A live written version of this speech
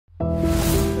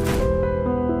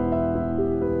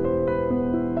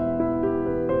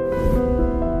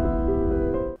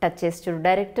Touch చేసి చూడు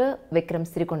director Vikram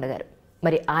Sirikonda గారు.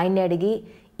 మరి ఆయన్ని అడిగి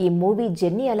ఈ మూవీ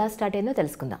జర్నీ ఎలా స్టార్ట్ అయిందో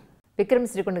తెలుసుకుందాం. విక్రమ్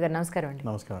సిరికొండ గారు నమస్కారం అండి.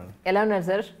 నమస్కారం. ఎలా ఉన్నారు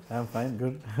సార్? I'm fine,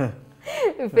 good.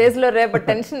 ఫేస్లో రేపటి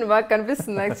టెన్షన్ బాగా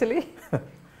కనిపిస్తుంది యాక్చువల్లీ.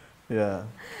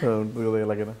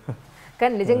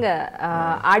 కానీ నిజంగా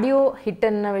ఆడియో హిట్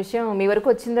అన్న విషయం మీ వరకు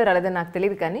వచ్చిందో రాలేదో నాకు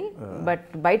తెలియదు, కానీ బట్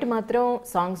బయట మాత్రం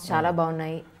సాంగ్స్ చాలా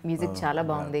బాగున్నాయి, మ్యూజిక్ చాలా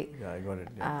బాగుంది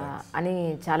అని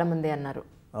చాలా మంది అన్నారు.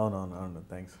 అవునవును,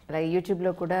 థ్యాంక్స్. అలాగే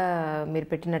యూట్యూబ్లో కూడా మీరు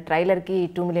పెట్టిన ట్రైలర్కి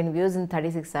 2 million views in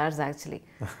 36 hours actually.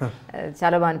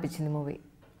 చాలా బాగా అనిపించింది మూవీ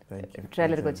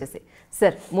ట్రైలర్కి వచ్చేసి.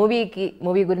 సార్,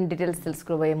 మూవీ గురించి డీటెయిల్స్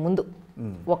తెలుసుకోబోయే ముందు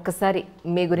ఒక్కసారి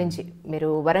మీ గురించి, మీరు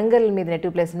వరంగల్ మీద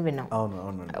నెటివ్ ప్లేస్ అని విన్నాం.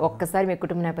 ఒక్కసారి మీ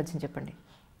కుటుంబ నేపథ్యం చెప్పండి.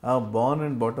 Born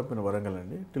and bat up in Warangal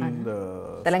అండి,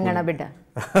 తెలంగాణ బిడ్డ.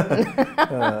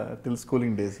 Till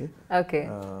schooling days. Okay.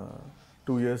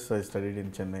 2 years I studied in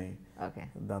Chennai. Okay.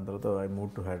 దాని తర్వాత I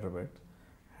moved to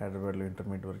హైదరాబాద్లో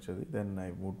ఇంటర్మీడియట్ వరకు చదివి then I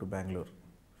moved to Bangalore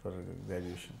for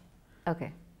graduation. Okay.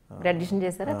 Graduation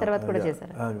చేశారా, తర్వాత కూడా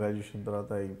చేశారా? గ్రాడ్యుయేషన్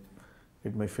తర్వాత I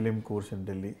did my film course in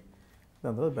Delhi.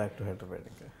 దాని తర్వాత బ్యాక్ టు హైదరాబాద్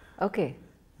ఇంకా. ఓకే.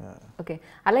 ఓకే.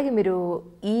 అలాగే మీరు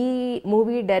ఈ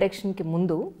మూవీ డైరెక్షన్కి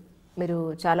ముందు మీరు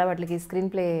చాలా వాటికి స్క్రీన్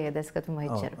ప్లే దర్శకత్వం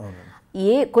వహించారు.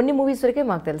 కొన్ని మూవీస్ వరకే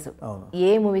మాకు తెలుసు, ఏ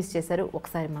మూవీస్ చేశారు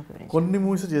ఒకసారి మాకు వివరించండి. కొన్ని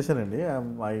మూవీస్ చేశానండి.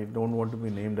 I don't want to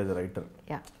be named as a writer.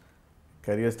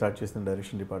 Career start చేసిన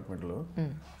డైరెక్షన్ డిపార్ట్మెంట్లో,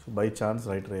 సో బై ఛాన్స్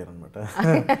రైటర్ అయ్యారనమాట.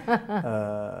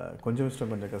 కొంచెం ఇష్టం,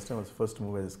 కొంచెం కష్టం. First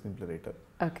movie as screen play writer.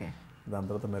 Okay. దాని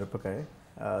తర్వాత మిరపకాయ,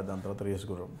 దాని తర్వాత రేస్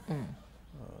గుర్రం,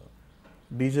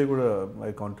 డీజే కూడా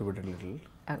ఐ కాంట్రిబ్యూటెడ్ లిటిల్.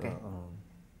 ఓకే.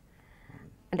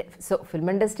 అంటే సో ఫిల్మ్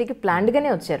ఇండస్ట్రీకి ప్లాన్డ్గానే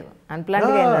వచ్చారు,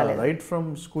 అన్ప్లాన్డ్గా ఏం రాలేదు? Right from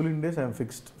schooling days I'm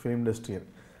fixed film industry.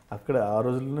 అక్కడ ఆ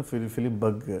రోజుల్లోనే ఫిలిం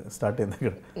బగ్ స్టార్ట్ అయింది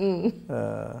అక్కడ.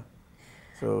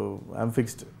 So I'm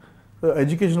fixed.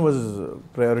 Education was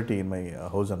priority in my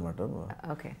house అనమాట.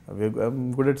 ఐఎమ్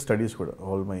గుడ్ ఎట్ స్టడీస్ కూడా.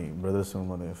 ఆల్ మై బ్రదర్స్,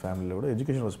 మన ఫ్యామిలీలో కూడా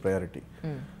education was priority.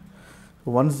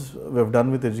 Once we have done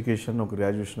with education, ఒక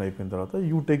గ్రాడ్యుయేషన్ అయిపోయిన తర్వాత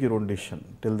you take your own decision.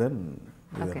 Till then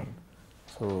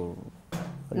so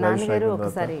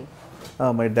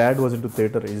my dad was into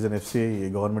theatre. He's an FCI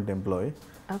government employee.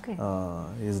 Okay.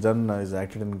 He's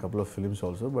acted in a couple of films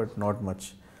also, but not much.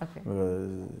 Okay.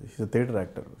 He's a theatre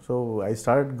actor. So I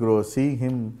started seeing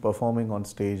him performing on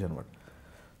stage and what.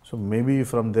 So maybe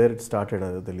from there it started.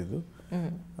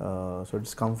 So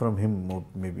it's come from him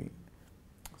maybe.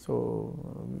 So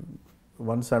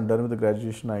once I'm done with the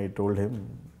graduation, I told him.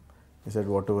 He said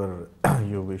whatever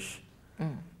you wish.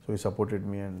 So he supported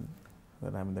me and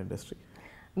then I'm in the industry.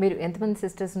 మీరు ఎంతమంది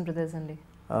sisters and brothers అండి?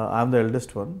 I'm the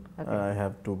eldest one. I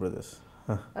have 2 brothers.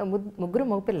 ముగ్గురు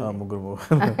మగపిల్లలు. ముగ్గురు.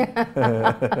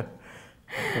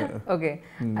 Okay.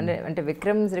 అంటే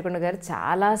విక్రమ్ సిరికొండ గారు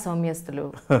చాలా సౌమ్యస్తులు,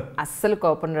 అస్సలు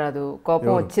కోపం రాదు,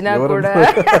 కోపం వచ్చినా కూడా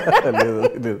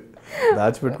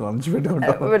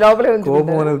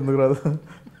లోపలే రాదు.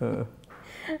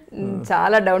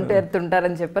 చాలా డౌన్ టు ఎర్త్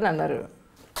ఉంటారని చెప్పని అన్నారు.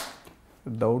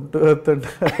 డౌన్ టు ఎర్త్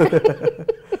అంటే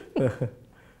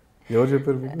ఎవరు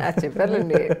చెప్పారు?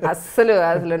 చెప్పారండి. అస్సలు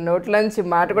నోట్లోంచి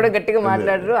మాట కూడా గట్టిగా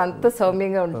మాట్లాడరు, అంత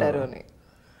సౌమ్యంగా ఉంటారు అని.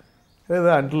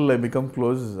 Until I become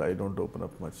close I don't open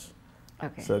up much.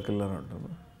 సర్కిల్లోనే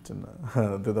ఉంటాను, చిన్న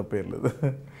అంతే తప్ప ఏం లేదు.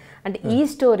 అంటే ఈ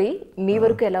స్టోరీ మీ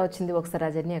వరకు ఎలా వచ్చింది ఒకసారి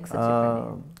ఆ జర్నీ?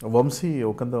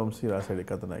 ఒకంత వంశీ రాశాడు ఈ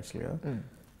కథను యాక్చువల్గా.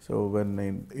 సో వెన్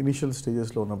ఇనిషియల్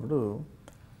స్టేజెస్లో ఉన్నప్పుడు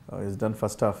is done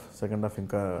first half, second half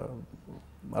ఇంకా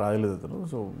రాయలేదు అతను.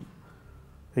 సో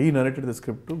ఈ నరేటెడ్ ద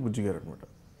స్క్రిప్ట్ టు బుజ్జి గారు అనమాట.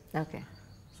 ఓకే.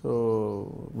 సో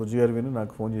బుజ్జి గారు విని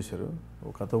నాకు ఫోన్ చేశారు,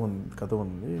 ఒక కథ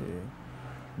ఉంది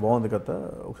బాగుంది కథ,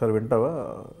 ఒకసారి వింటావా,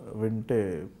 వింటే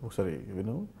ఒకసారి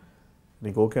విను,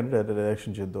 నీకు ఓకే అంటే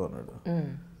డైరెక్షన్ చేద్దాం అన్నాడు.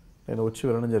 నేను వచ్చి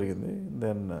వినడం జరిగింది.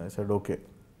 Then I said okay.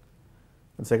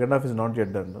 Second half is not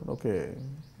yet done. Okay.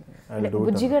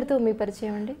 బుజ్జి గారితో మీ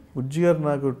పరిచయం అండి? బుజ్జి గారు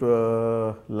నాకు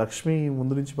లక్ష్మి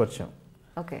ముందు నుంచి పరిచయం.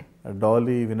 ఓకే.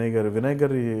 డాలీ, వినయ్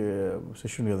గారి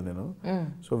శిష్యుని కదా నేను.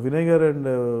 సో వినయ్ గారు అండ్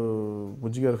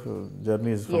బుజ్జి గారు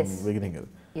జర్నీ ఇస్ ఫ్రమ్ బిగినింగ్ అది.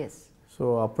 సో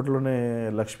అప్పట్లోనే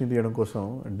లక్ష్మి తీయడం కోసం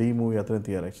డీ మూవీ అతనే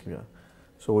తీయాలి యాక్చువల్గా.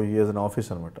 సో ఈ యాజ్ అన్ ఆఫీస్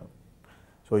అనమాట.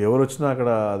 సో ఎవరు వచ్చినా అక్కడ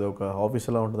అది ఒక ఆఫీస్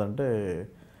ఎలా ఉంటుందంటే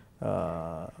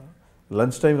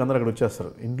లంచ్ టైంకి అందరూ అక్కడ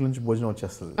వచ్చేస్తారు, ఇంట్లో నుంచి భోజనం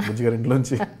వచ్చేస్తుంది బుజ్జి గారి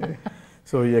ఇంట్లోంచి.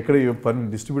 సో ఎక్కడ పని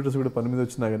డిస్ట్రిబ్యూటర్స్ కూడా పని మీద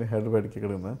వచ్చినా కానీ హైదరాబాద్కి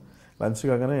ఎక్కడన్నా లంచ్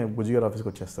కాగానే బుజ్జి గారు ఆఫీస్కి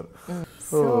వచ్చేస్తారు.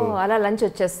 సో అలా లంచ్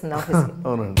వచ్చేస్తుంది ఆఫీస్కి.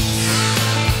 అవునండి.